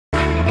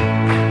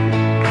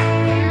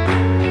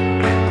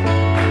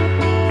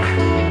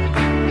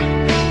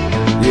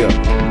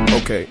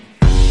Okay.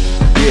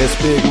 Yeah, it's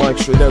Big Mike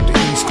straight out the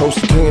East Coast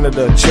of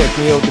Canada. Check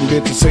me out, them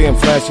bitches say I'm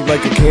flashy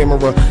like a camera.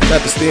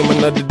 Got the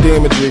stamina, the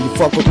damage. You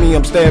fuck with me,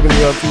 I'm stabbing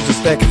ya. Use a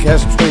stack of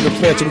cash, I'm straight up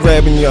snatching,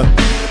 grabbing ya.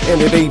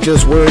 And it ain't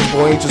just words,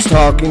 boy, ain't just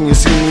talking. You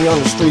see me on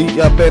the street,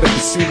 y'all better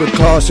proceed with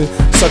caution.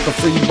 Sucker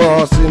free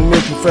bossing,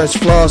 Milky Fresh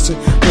flossing.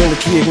 When the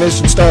key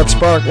ignition starts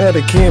spark, now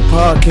they can't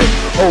park it.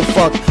 Oh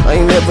fuck, I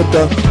ain't never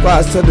done.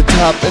 Rise to the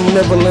top and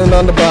never land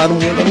on the bottom.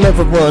 Will I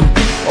never run?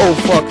 Oh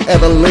fuck,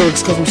 at the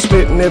lyrics, cause I'm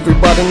spitting.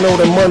 Everybody know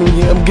that money,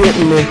 yeah, I'm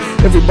getting it.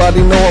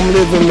 Everybody know I'm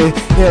living it.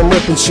 Yeah, I'm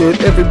ripping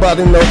shit.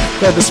 Everybody know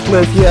that the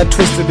split, yeah, I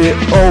twisted it.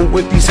 Oh,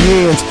 with these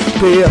hands,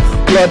 bare,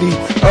 bloody.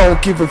 I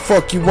don't give a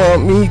fuck, you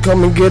want me?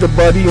 Come and get it,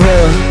 buddy,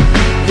 huh?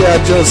 Yeah,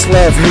 I just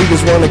laugh,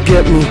 haters wanna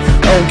get me.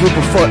 I don't give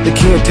a fuck, they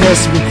can't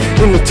test me.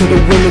 In it to the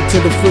winner, to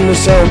the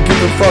finish, I don't give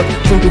a fuck.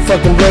 Drink the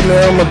fucking red,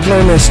 now I'm a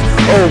blemish.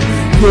 Oh,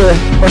 yeah,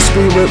 my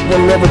spirit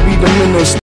will never be diminished.